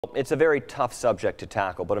It's a very tough subject to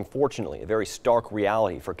tackle, but unfortunately, a very stark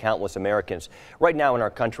reality for countless Americans. Right now in our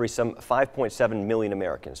country, some 5.7 million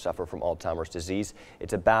Americans suffer from Alzheimer's disease.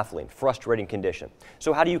 It's a baffling, frustrating condition.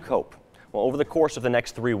 So how do you cope? Well, over the course of the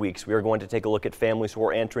next 3 weeks, we are going to take a look at families who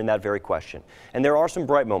are answering that very question. And there are some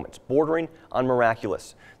bright moments, bordering on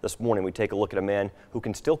miraculous. This morning, we take a look at a man who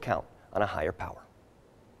can still count on a higher power.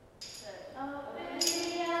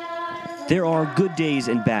 There are good days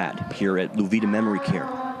and bad here at Luvida Memory Care.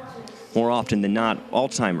 More often than not,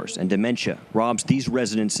 Alzheimer's and dementia robs these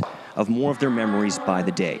residents of more of their memories by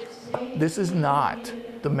the day. This is not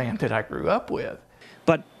the man that I grew up with.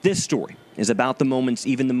 But this story is about the moments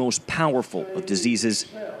even the most powerful of diseases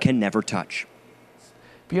can never touch.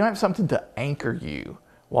 If you don't have something to anchor you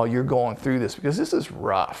while you're going through this, because this is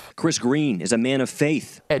rough. Chris Green is a man of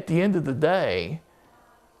faith. At the end of the day,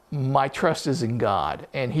 my trust is in God,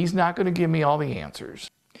 and He's not going to give me all the answers.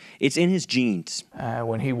 It's in his genes.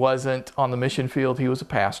 When he wasn't on the mission field, he was a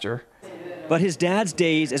pastor. But his dad's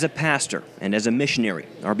days as a pastor and as a missionary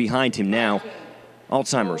are behind him now.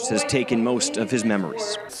 Alzheimer's has taken most of his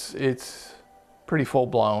memories. It's pretty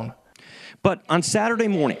full-blown. But on Saturday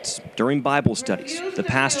mornings, during Bible studies, the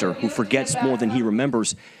pastor, who forgets more than he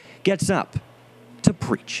remembers, gets up to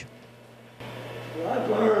preach. Well, I've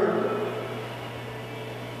learned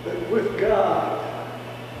that with God,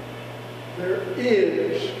 there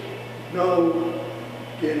is no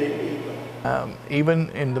getting even. Even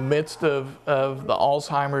in the midst of the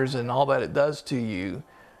Alzheimer's and all that it does to you,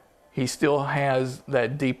 he still has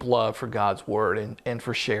that deep love for God's Word and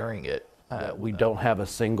for sharing it. We don't have a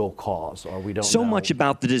single cause, or we don't So know. much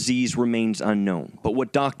about the disease remains unknown, but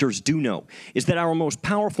what doctors do know is that our most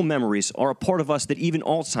powerful memories are a part of us that even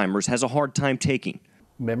Alzheimer's has a hard time taking.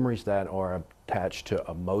 Memories that are attached to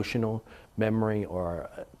emotional memory or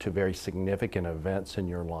to very significant events in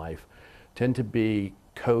your life tend to be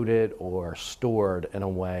coded or stored in a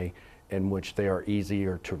way in which they are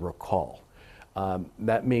easier to recall.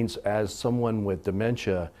 That means as someone with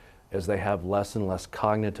dementia, as they have less and less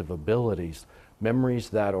cognitive abilities, memories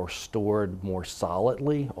that are stored more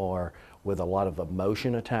solidly or with a lot of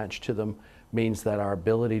emotion attached to them means that our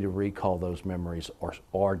ability to recall those memories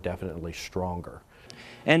are definitely stronger.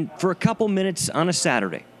 And for a couple minutes on a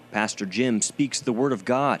Saturday, Pastor Jim speaks the Word of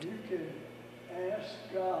God. You can ask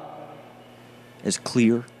God. As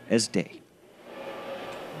clear as day.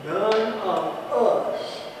 None of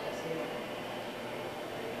us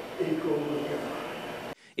equal with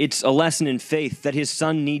God. It's a lesson in faith that his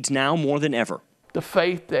son needs now more than ever. The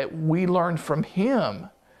faith that we learned from him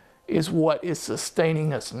is what is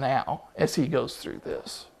sustaining us now as he goes through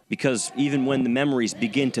this. Because even when the memories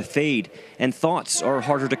begin to fade and thoughts are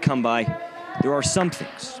harder to come by, there are some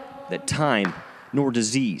things that time nor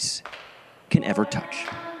disease can ever touch.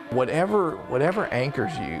 Whatever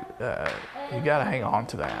anchors you, you got to hang on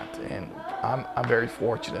to that. And I'm very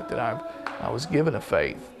fortunate that I was given a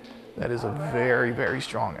faith that is a very, very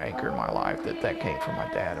strong anchor in my life. That came from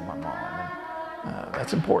my dad and my mom, and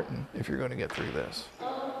that's important if you're going to get through this.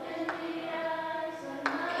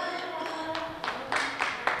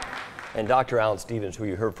 And Dr. Alan Stevens, who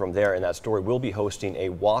you heard from there in that story, will be hosting a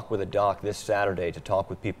Walk with a Doc this Saturday to talk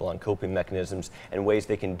with people on coping mechanisms and ways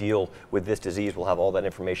they can deal with this disease. We'll have all that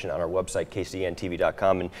information on our website,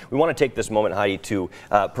 kcntv.com. And we want to take this moment, Heidi, to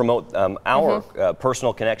promote our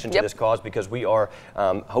personal connection to this cause, because we are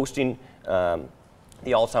hosting the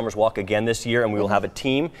Alzheimer's Walk again this year, and we will have a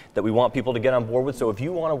team that we want people to get on board with. So if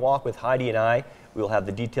you want to walk with Heidi and I, we will have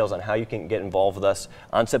the details on how you can get involved with us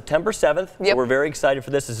on September 7th. So we're very excited for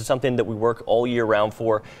this. This is something that we work all year round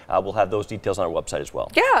for. We'll have those details on our website as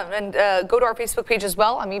well. Yeah, and go to our Facebook page as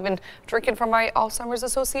well. I'm even drinking from my Alzheimer's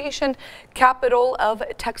Association Capital of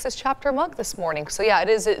Texas chapter mug this morning. So yeah,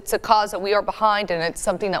 it's a cause that we are behind, and it's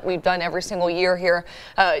something that we've done every single year here.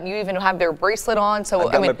 You even have their bracelet on. So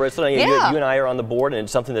I've got my bracelet on. You and I are on the board, and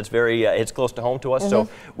it's something that's very, it's close to home to us. So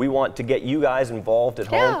we want to get you guys involved at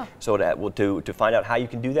home. So to find out how you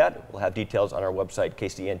can do that, we'll have details on our website,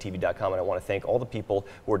 kcntv.com. And I want to thank all the people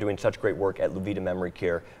who are doing such great work at Luvida Memory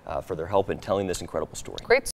Care for their help in telling this incredible story. Great.